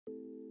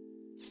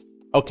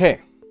Okay,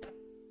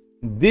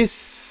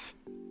 this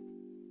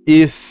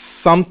is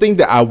something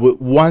that I would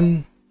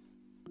want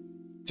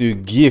to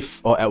give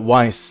or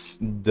advise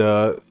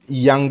the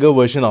younger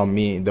version of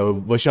me, the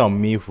version of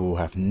me who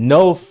have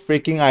no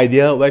freaking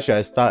idea where should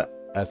I start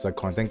as a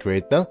content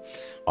creator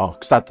or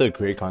start to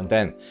create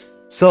content.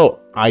 So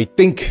I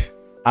think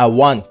I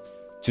want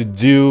to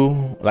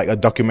do like a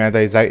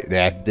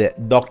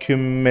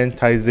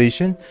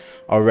documentization,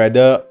 or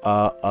rather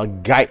a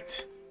guide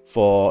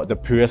for the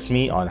previous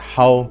me on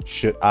how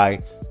should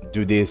I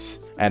do this.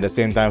 At the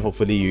same time,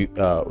 hopefully you,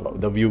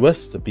 the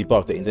viewers, the people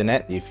of the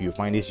internet, if you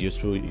find this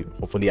useful,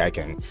 hopefully I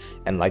can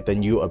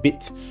enlighten you a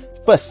bit.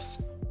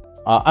 First,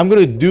 I'm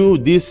going to do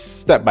this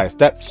step by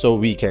step so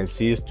we can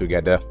see this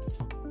together.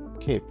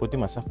 Okay,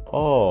 putting myself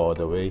all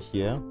the way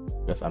here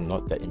because I'm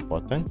not that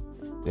important.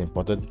 The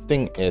important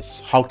thing is,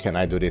 how can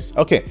I do this?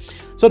 Okay,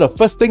 so the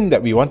first thing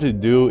that we want to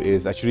do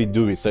is actually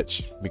do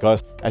research,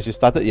 because as you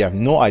started, you have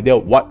no idea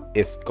what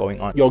is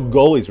going on. Your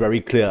goal is very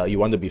clear. You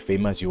want to be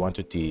famous. You want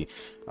to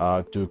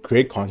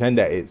create content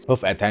that is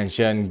worth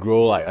attention,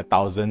 grow like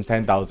 1,000,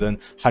 10,000,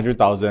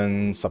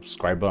 100,000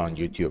 subscribers on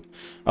YouTube.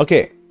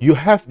 Okay, you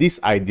have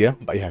this idea,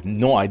 but you have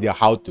no idea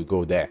how to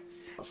go there.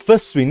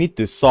 First, we need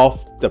to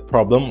solve the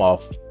problem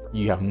of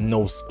you have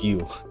no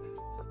skill.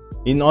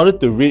 In order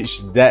to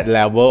reach that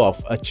level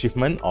of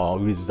achievement or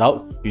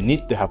result, you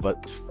need to have a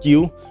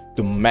skill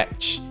to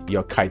match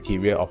your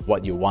criteria of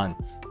what you want.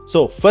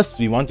 So first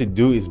we want to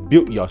do is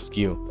build your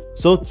skill.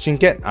 So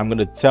Kiat, I'm going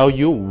to tell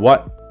you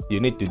what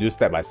you need to do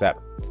step by step.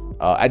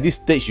 At this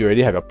stage, you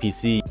already have a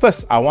PC.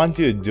 First, I want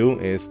you to do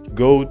is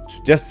go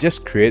to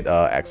just create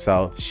an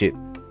Excel sheet.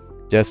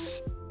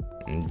 Just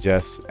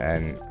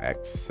an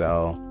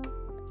Excel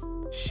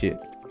sheet.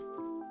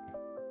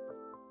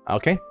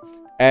 Okay.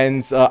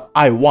 And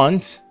I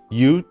want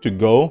you to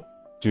go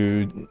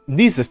to,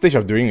 this is the stage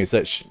of doing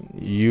research.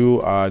 You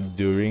are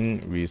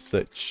doing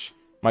research.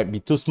 Might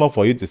be too small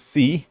for you to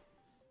see.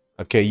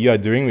 Okay, you are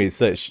doing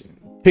research.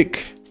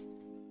 Pick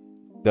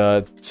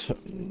the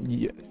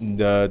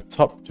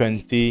top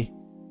 20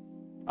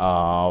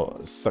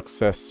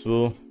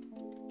 successful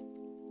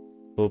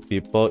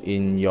people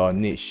in your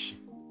niche.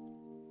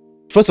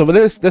 First of all,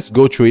 let's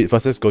go through it.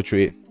 Let's go through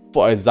it.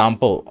 For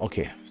example,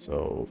 okay,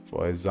 so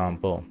for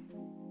example,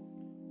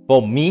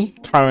 for me,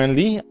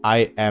 currently,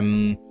 I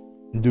am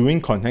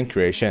doing content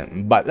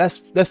creation. But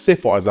let's say,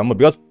 for example,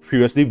 because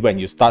previously when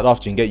you start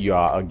off, Kiat, you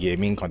are a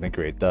gaming content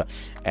creator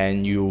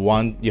and you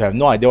have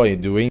no idea what you're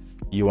doing.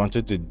 You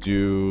wanted to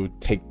do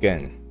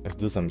Tekken. Let's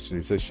do some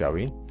research, shall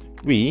we?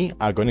 We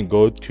are going to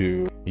go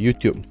to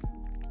YouTube.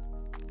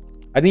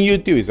 I think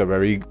YouTube is a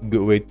very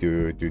good way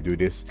to do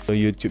this. So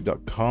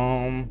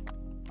youtube.com.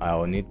 I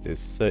will need to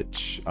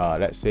search,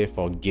 let's say,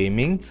 for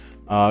gaming.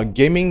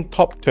 Gaming,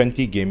 top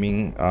 20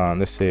 gaming,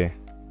 let's say,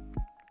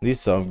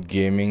 list of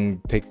gaming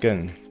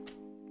Tekken.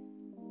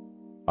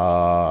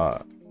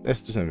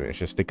 Let's do some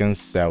research. Tekken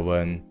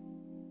 7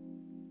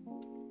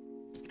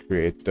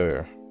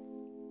 creator.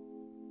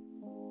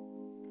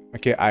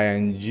 Okay,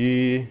 ing,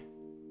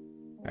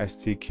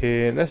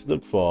 STK. Let's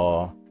look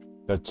for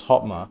the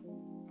top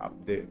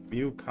update,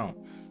 view count.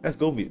 Let's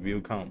go with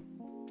view count.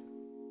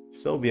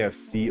 So we have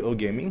CEO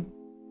Gaming.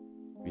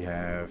 We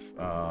have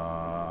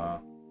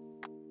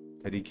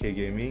 30K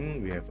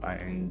Gaming, we have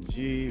ING,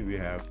 we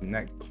have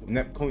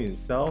Nepco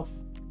itself,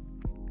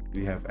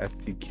 we have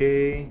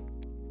STK.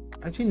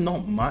 Actually,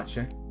 not much.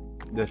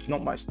 There's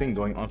not much thing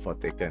going on for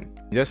Tekken.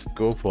 Just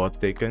go for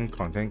Tekken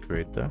content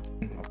creator.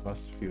 Of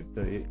course,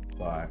 filter it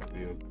by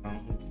view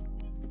count.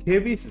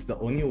 KVs is the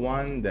only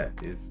one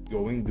that is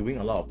doing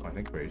a lot of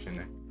content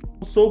creation.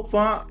 So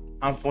far,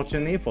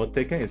 unfortunately for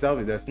Tekken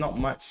itself, there's not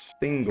much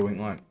thing going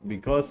on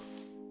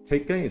because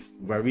Tekken is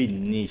very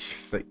niche.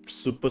 It's like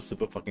super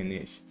fucking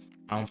niche.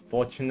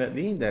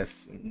 Unfortunately,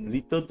 there's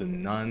little to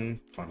none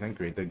content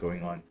creator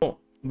going on. So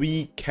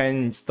we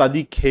can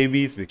study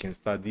KVs, we can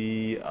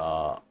study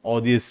all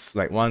these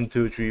like 1,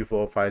 2, 3,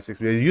 4, 5, 6.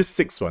 We'll use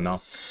 6 for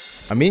now.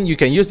 I mean, you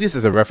can use this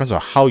as a reference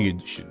of how you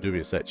should do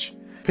research.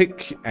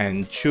 Pick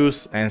and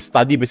choose and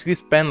study. Basically,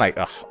 spend like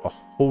a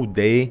whole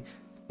day,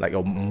 like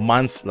a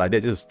month like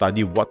that, just to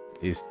study what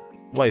is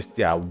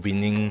their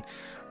winning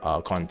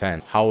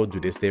content, how do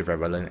they stay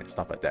relevant and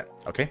stuff like that.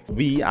 Okay,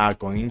 we are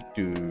going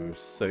to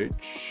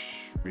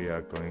search. We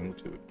are going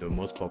to the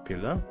most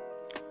popular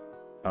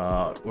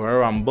Royal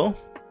Rumble.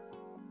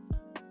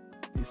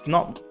 It's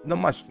not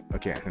much.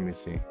 Okay, let me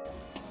see.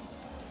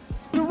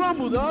 The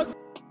Rumble, dog.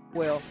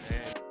 Well,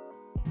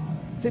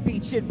 to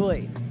beat shit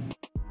blade.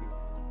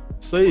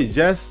 So it's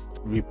just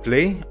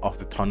replay of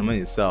the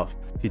tournament itself.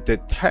 He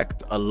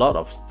detect a lot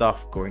of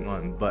stuff going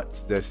on,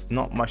 but there's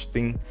not much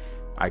thing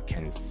I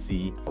can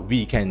see.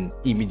 We can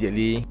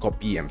immediately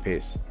copy and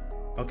paste.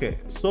 Okay,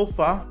 so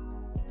far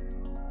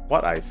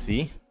what I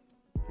see,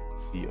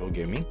 CEO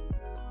Gaming,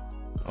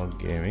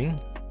 ING.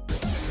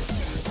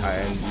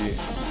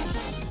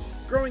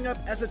 Growing up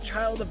as a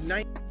child of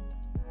 9.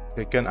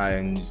 Tekken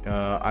ING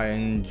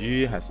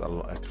has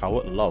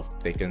covered a lot of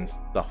Tekken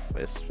stuff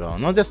as well.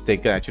 Not just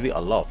Tekken, actually a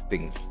lot of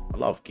things, a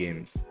lot of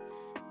games.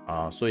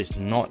 So it's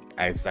not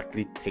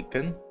exactly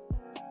Taken,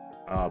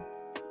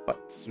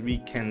 but we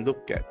can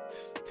look at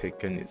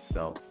Taken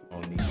itself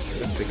only.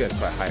 Taken is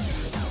quite high,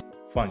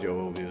 400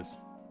 overviews,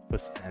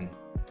 first N.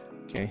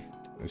 Okay,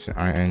 it's an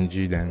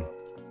ING, then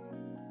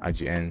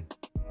IGN.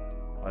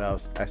 What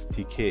else?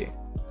 STK.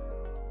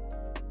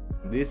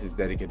 This is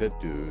dedicated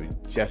to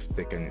just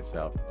Tekken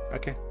itself.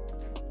 Okay,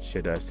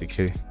 share the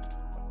STK.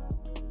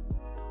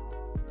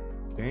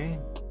 Okay,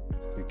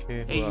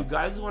 STK. Hey, you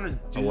guys want to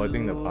do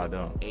awarding the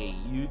paddle. A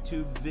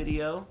YouTube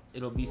video?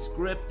 It'll be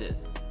scripted.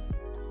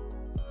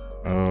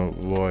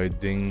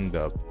 Avoiding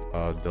the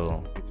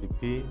paddle.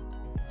 ATP.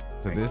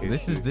 So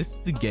this is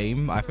the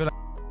game. I feel like.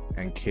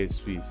 And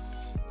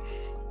K-Swiss.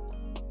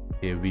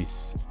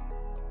 K-Wiss.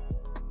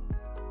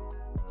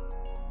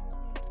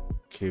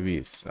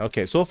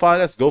 Okay, so far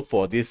let's go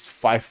for this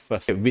 5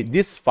 first. With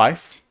this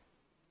 5,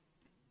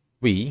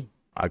 we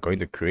are going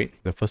to create.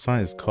 The first one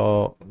is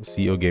called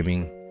CEO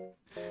Gaming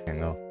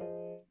channel.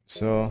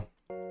 So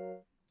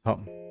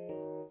top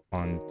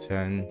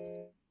content,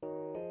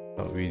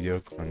 top video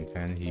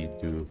content he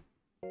do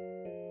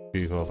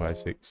 3, 4, 5,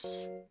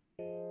 6.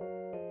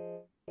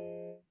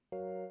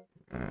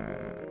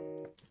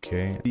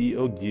 Okay,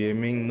 CEO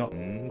Gaming not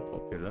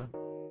popular.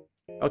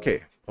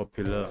 Okay,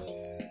 popular.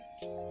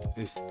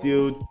 It's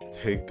still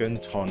Taken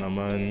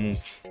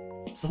tournaments.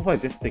 So far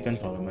it's just Taken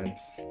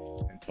tournaments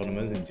and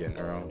tournaments in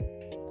general.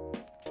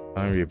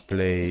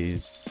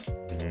 Replace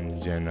in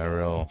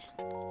general.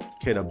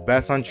 Okay, the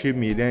best one 3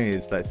 million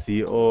is like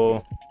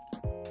CEO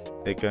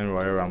Taken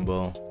Royal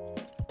Rumble.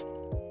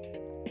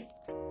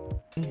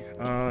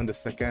 The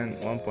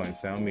second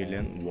 1.7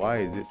 million. Why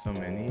is it so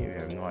many? We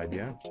have no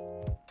idea.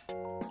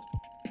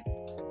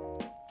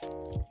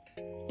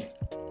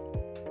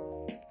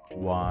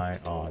 Why?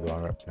 Oh, the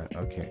one represent.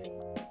 Okay.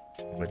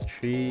 Number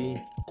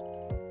 3.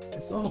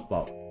 It's all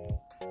about.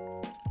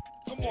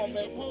 Come on,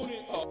 man, pull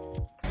it up.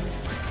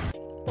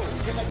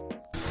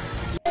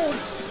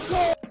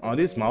 Oh,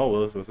 this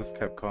Marvel versus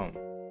Capcom.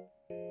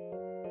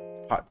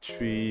 Part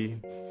 3,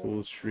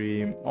 full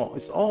stream. Oh,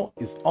 it's all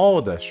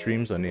the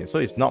streams on it, so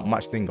it's not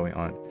much thing going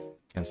on.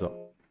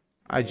 Cancel.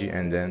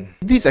 IGN then.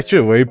 This is actually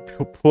a very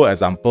poor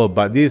example,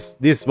 but this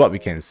is what we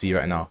can see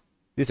right now.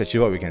 This is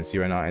actually what we can see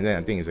right now, and then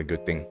I think it's a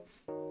good thing.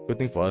 Good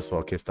thing for us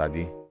for a case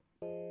study.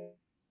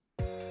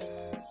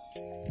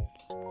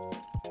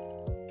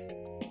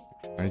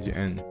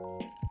 IGN.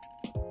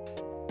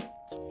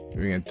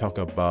 We can talk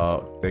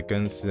about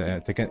Tekken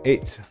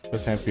 8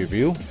 first hand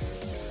preview.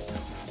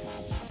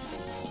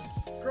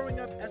 Growing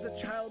up as a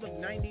child of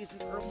 90s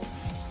and early.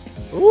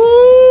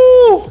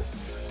 Ooh!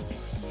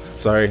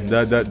 Sorry,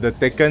 the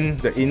Tekken,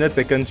 the inner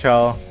Tekken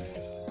child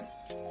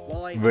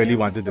really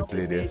wanted to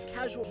play this.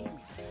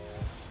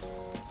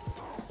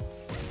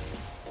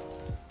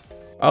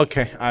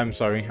 Okay, I'm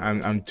sorry.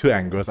 I'm too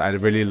engrossed. I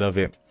really love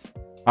it.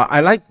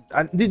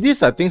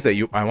 These are things that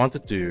I want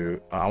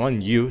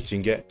you,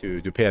 Jinget,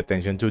 to pay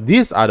attention to.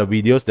 These are the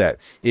videos that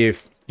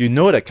if you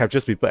know that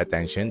captures people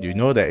attention, you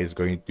know that it's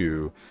going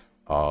to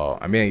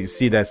I mean, you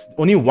see there's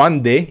only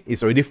one day,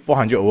 it's already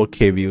 400 over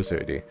K views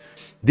already.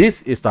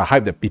 This is the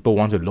hype that people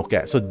want to look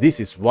at. So this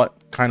is what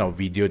kind of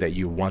video that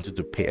you wanted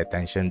to pay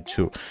attention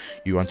to.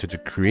 You wanted to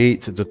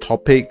create the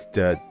topic,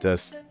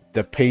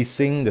 the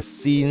pacing, the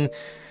scene,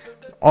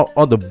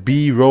 all the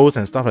B-rolls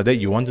and stuff like that.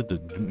 You wanted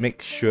to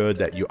make sure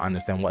that you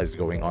understand what is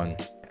going on.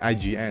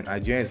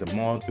 IGN is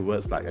more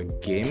towards like a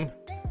game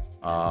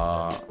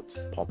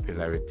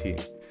popularity.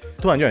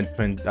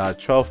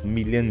 212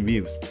 million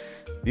views.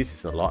 This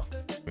is a lot.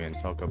 We can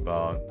talk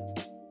about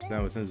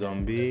Plants vs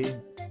Zombie.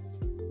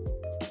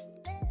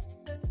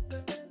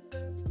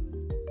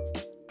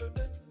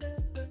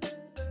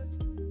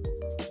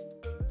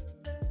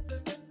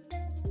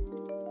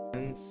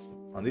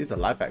 Oh, this is a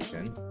live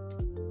action.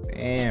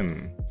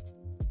 Damn.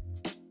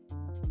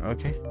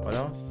 Okay, what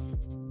else?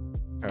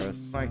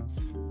 Parasite.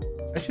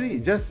 Actually,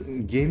 just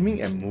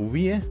gaming and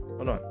movie.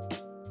 Hold on.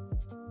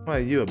 What are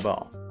you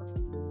about?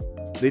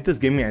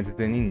 Latest gaming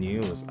entertaining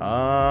news.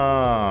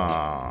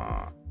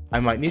 I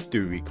might need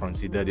to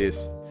reconsider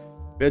this.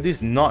 But this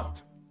is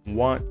not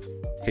what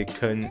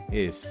Taken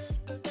is.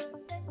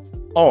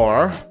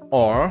 Or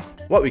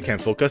what we can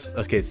focus.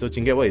 Okay, so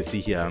Chinget, what you see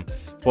here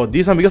for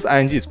this one, because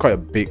ING is quite a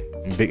big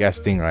ass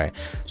thing, right?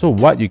 So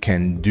what you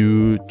can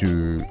do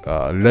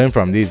to learn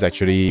from this,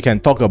 actually, you can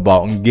talk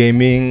about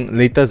gaming,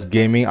 latest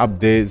gaming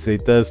updates,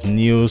 latest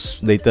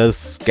news,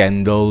 latest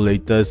scandal,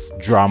 latest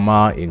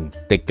drama in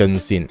Tekken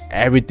scene,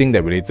 everything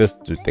that relates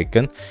to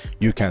Tekken.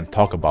 You can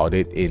talk about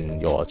it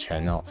in your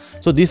channel.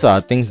 So these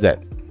are things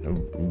that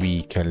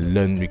we can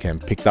learn, we can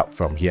pick up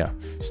from here.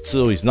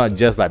 So it's not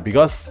just like,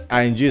 because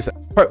ING is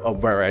quite a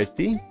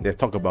variety. They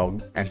talk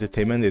about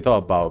entertainment, they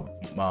talk about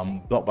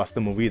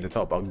blockbuster movie, they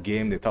talk about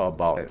game, they talk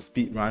about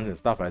speed runs and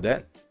stuff like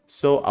that.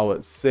 So I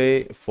would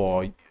say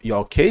for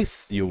your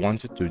case, you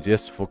wanted to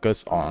just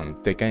focus on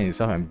Tekken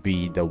itself and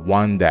be the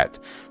one that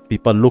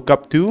people look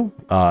up to.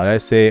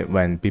 Let's say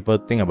when people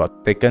think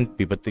about Tekken,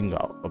 people think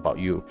about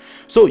you.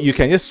 So you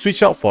can just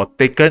switch out for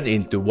Tekken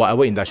into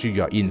whatever industry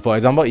you're in. For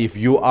example, if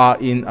you are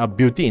in a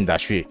beauty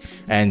industry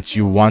and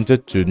you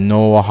wanted to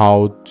know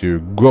how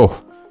to grow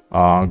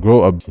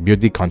a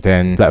beauty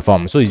content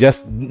platform, so you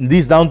just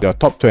list down your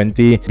top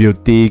 20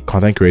 beauty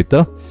content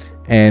creator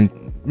and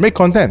make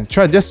content.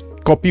 Try just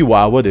copy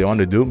whatever they want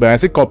to do. But when I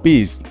say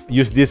copy, is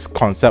use this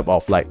concept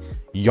of like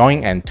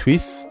yoink and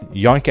twist.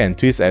 Yoink and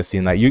twist as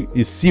in like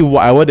you see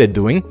whatever they're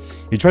doing,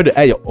 you try to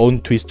add your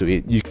own twist to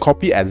it. You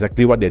copy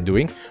exactly what they're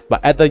doing,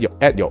 but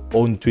add your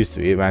own twist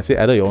to it. When I say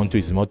add your own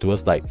twist, it's more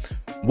towards like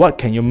what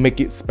can you make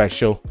it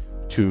special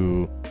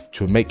to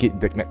make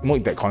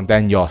that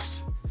content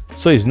yours.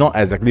 So it's not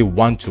exactly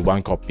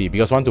one-to-one copy,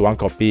 because one-to-one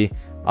copy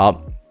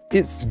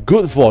it's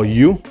good for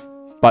you,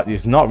 but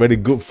it's not really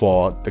good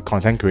for the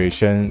content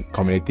creation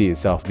community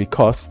itself,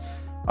 because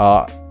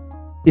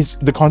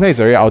the content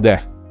is already out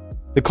there.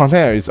 The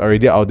content is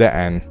already out there,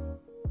 and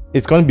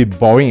it's going to be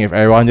boring if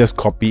everyone just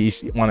copy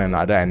each one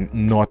another and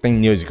nothing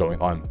new is going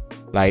on.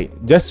 Like,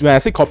 just when I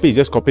say copy,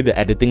 just copy the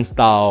editing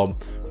style,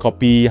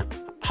 copy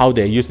how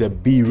they use the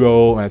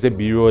B-roll. When I say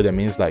B-roll, that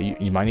means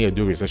like you might need to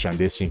do research on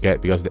this,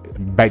 because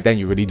back then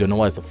you really don't know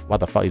what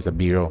the fuck is a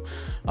B-roll.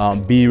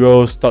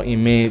 B-roll, stock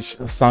image,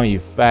 sound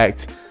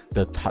effect,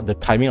 the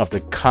timing of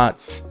the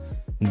cuts,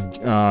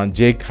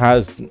 J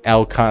cuts,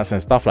 L cuts,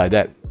 and stuff like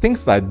that.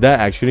 Things like that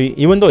actually,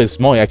 even though it's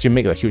small, it actually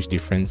makes a huge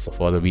difference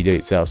for the video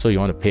itself. So you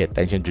want to pay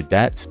attention to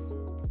that.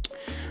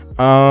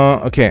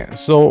 Okay,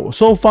 so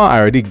far I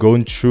already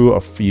gone through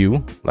a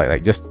few,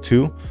 like just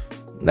two.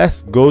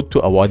 Let's go to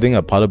avoiding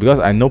a puddle, because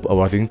I know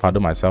avoiding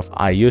puddle myself.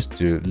 I used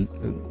to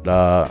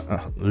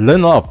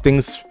learn a lot of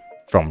things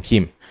from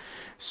him.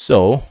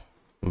 So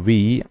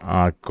we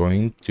are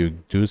going to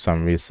do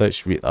some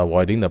research with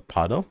avoiding the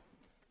puddle.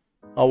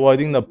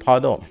 Avoiding the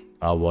puddle.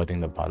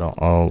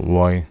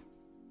 Avoid.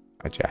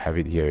 Actually, I have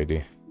it here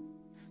already.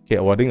 Okay,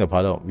 avoiding the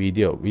puddle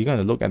video. We're going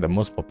to look at the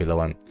most popular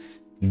one.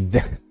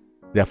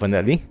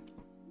 Definitely.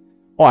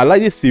 Oh, I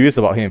like this series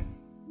about him.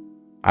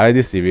 I like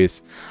this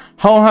series.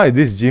 How hard is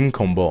this gym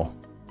combo?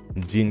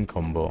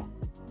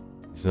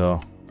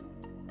 So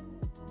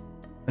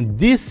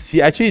this,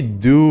 he actually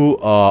do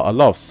a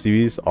lot of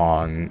series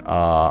on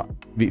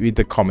with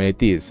the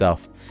community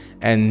itself,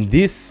 and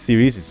this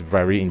series is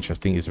very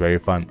interesting. It's very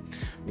fun.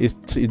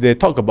 They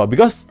talk about,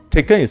 because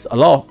Tekken is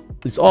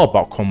it's all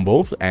about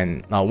combos,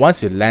 and now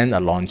once you land a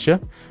launcher,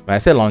 when I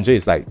say launcher,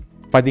 it's like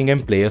fighting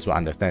game players will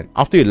understand.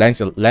 After you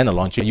land a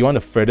launcher, you want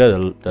to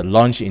further the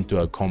launch into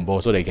a combo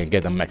so they can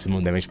get the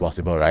maximum damage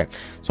possible, right?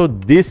 So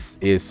this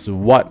is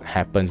what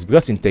happens,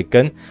 because in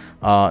Tekken,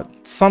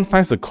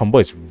 sometimes the combo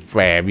is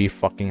very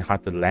fucking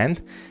hard to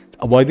land.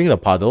 Avoiding the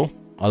puddle,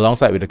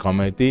 alongside with the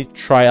community,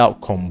 try out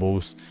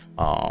combos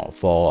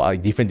for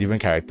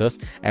different characters,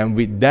 and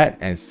with that,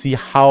 and see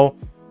how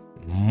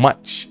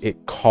much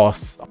it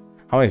costs,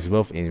 how it's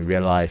worth in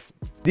real life.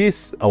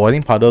 This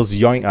avoiding puddles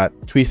yoink a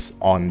twist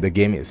on the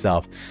game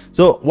itself.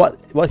 So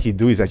what he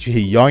do is actually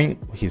he yoink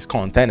his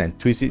content and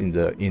twist it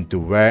into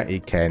where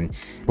it can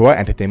provide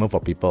entertainment for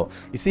people.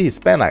 You see, he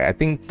spent like I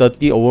think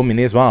 30 over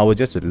minutes, 1 hour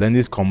just to learn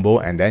this combo,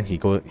 and then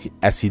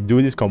as he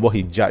do this combo,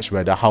 he judge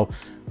whether how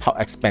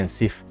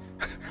expensive,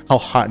 how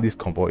hard this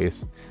combo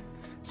is.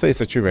 So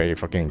it's actually very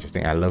fucking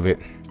interesting. I love it.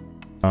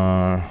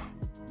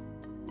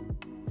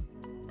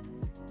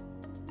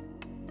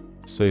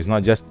 So it's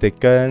not just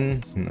Tekken,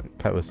 it's not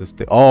pet versus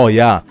stick. Oh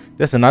yeah,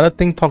 there's another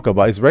thing talk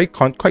about. It's very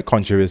quite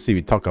controversy.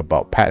 We talk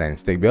about pet and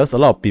stick, because a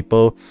lot of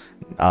people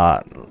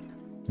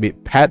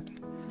with pet,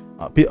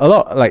 a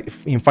lot like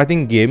in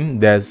fighting game,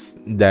 there's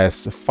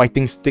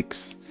fighting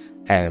sticks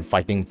and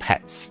fighting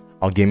pads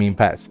or gaming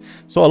pads.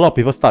 So a lot of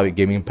people start with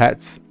gaming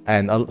pads,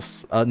 and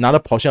another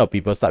portion of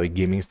people start with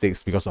gaming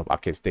sticks because of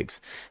arcade sticks.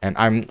 And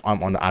I'm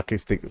on the arcade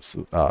sticks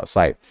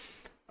side.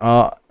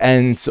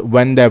 And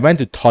when they went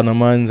to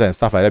tournaments and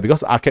stuff like that,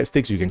 because arcade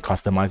sticks you can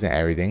customize and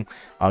everything,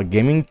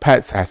 gaming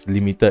pads has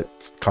limited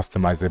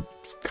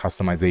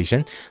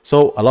customization,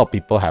 so a lot of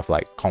people have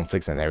like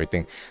conflicts and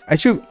everything.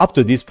 Actually, up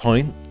to this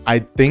point, I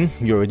think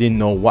you already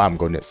know what I'm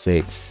going to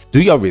say. Do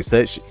your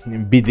research,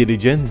 be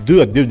diligent, do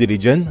your due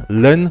diligence,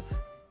 learn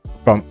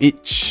from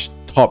each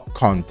top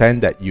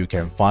content that you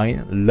can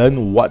find,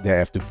 learn what they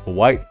have to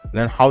provide,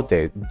 learn how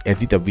they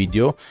edit a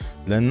video,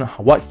 learn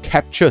what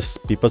captures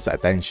people's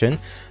attention.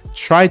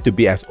 Try to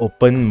be as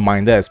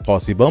open-minded as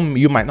possible.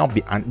 You might not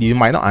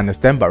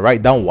understand, but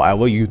write down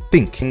whatever you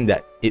thinking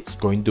that it's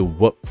going to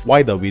work,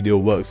 why the video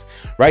works.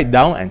 Write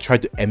down and try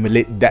to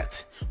emulate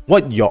that.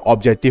 What your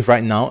objective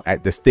right now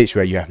at the stage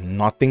where you have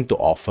nothing to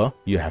offer,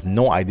 you have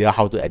no idea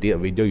how to edit a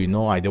video, you have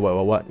no idea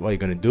what you're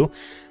gonna do.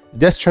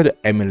 Just try to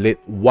emulate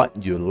what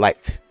you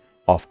liked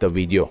of the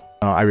video.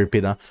 I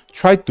repeat,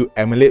 try to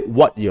emulate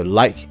what you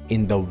like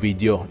in the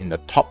video, in the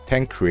top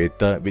 10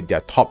 creator with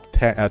their top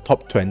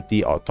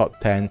 20 or top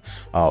 10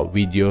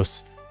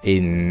 videos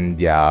in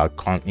their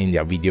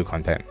video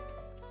content.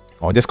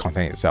 or just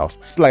content itself.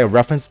 It's like a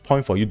reference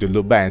point for you to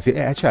look back and say,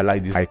 hey, actually I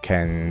like this. I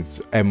can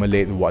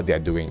emulate what they're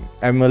doing.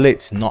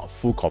 Emulate's not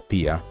full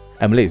copy.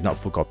 Emulate is not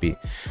full copy.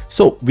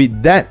 So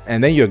with that,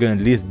 and then you're going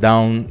to list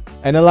down,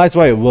 analyze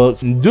why it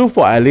works, do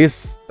for at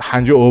least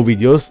 100 old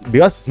videos,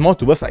 because it's more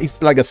towards like,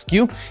 it's like a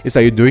skill. It's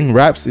like you're doing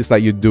raps, it's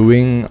like you're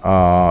doing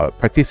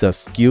practice the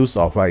skills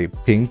of like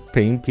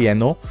playing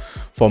piano.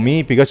 For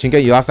me, because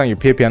Chinket, last time you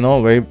play piano,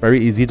 very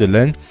easy to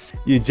learn.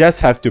 You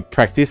just have to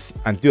practice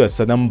until a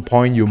certain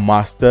point you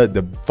master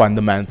the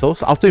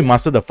fundamentals. After you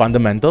master the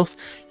fundamentals,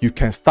 you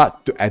can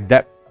start to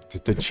adapt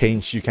to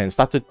change. You can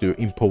start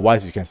to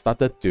improvise. You can start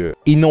to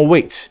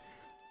innovate.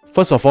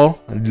 First of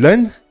all,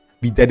 learn,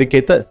 be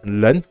dedicated,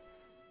 learn.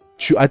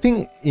 I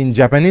think in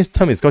Japanese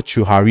term it's called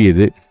Shu-Ha-Ri, is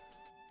it?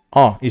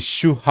 Oh, it's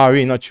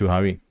Shu-Ha-Ri, not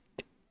Shu-Ha-Ri.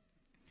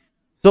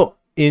 So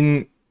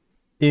in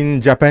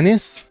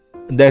Japanese,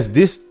 there's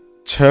this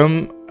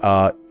term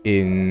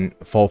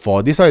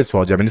for this one is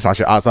for Japanese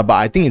martial arts, but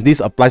I think this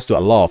applies to a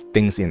lot of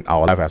things in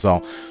our life as well.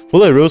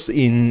 Follow the rules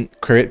in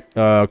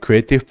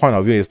creative point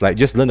of view is like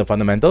just learn the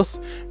fundamentals.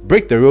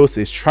 Break the rules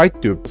is try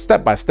to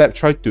step by step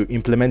try to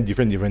implement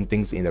different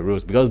things in the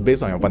rules, because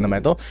based on your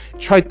fundamental,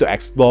 try to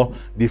explore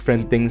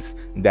different things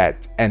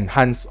that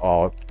enhance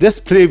or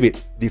just play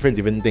with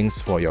different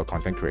things for your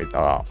content creator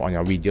on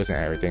your videos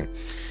and everything.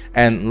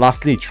 And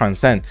lastly,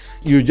 transcend.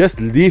 You just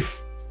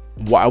live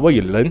whatever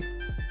you learn,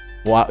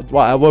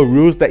 whatever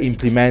rules that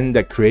implement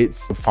that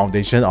creates the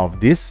foundation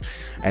of this,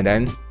 and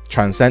then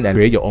transcend and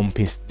create your own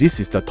piece. This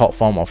is the top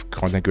form of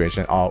content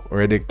creation, or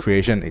already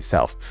creation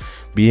itself,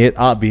 be it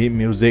art, be it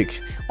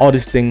music, all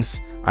these things.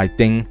 I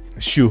think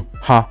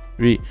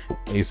Shu-Ha-Ri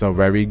is a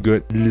very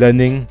good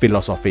learning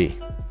philosophy.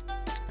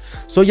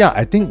 So yeah,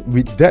 I think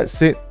with that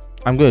said,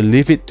 I'm going to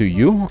leave it to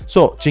you.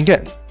 So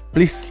Chinket,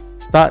 please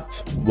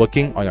start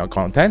working on your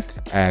content,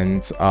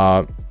 and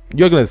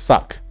you're going to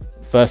suck.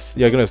 First,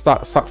 you're going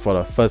to suck for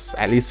the first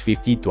at least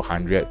 50 to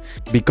 100,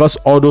 because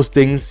all those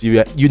things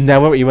you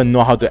never even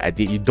know how to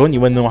edit. You don't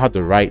even know how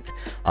to write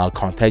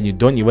content. You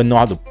don't even know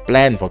how to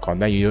plan for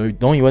content. You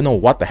don't even know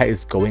what the heck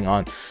is going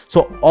on.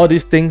 So all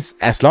these things,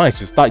 as long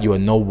as you start, you will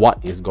know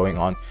what is going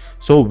on.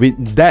 So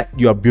with that,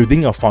 you are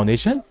building a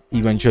foundation.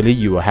 Eventually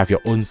you will have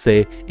your own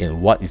say in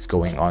what is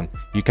going on.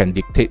 You can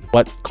dictate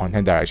what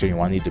content direction you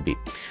want it to be.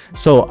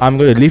 So I'm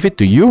going to leave it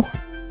to you,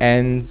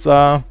 and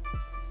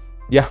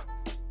yeah,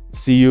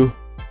 see you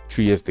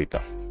 3 years later.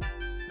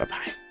 Bye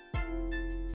bye.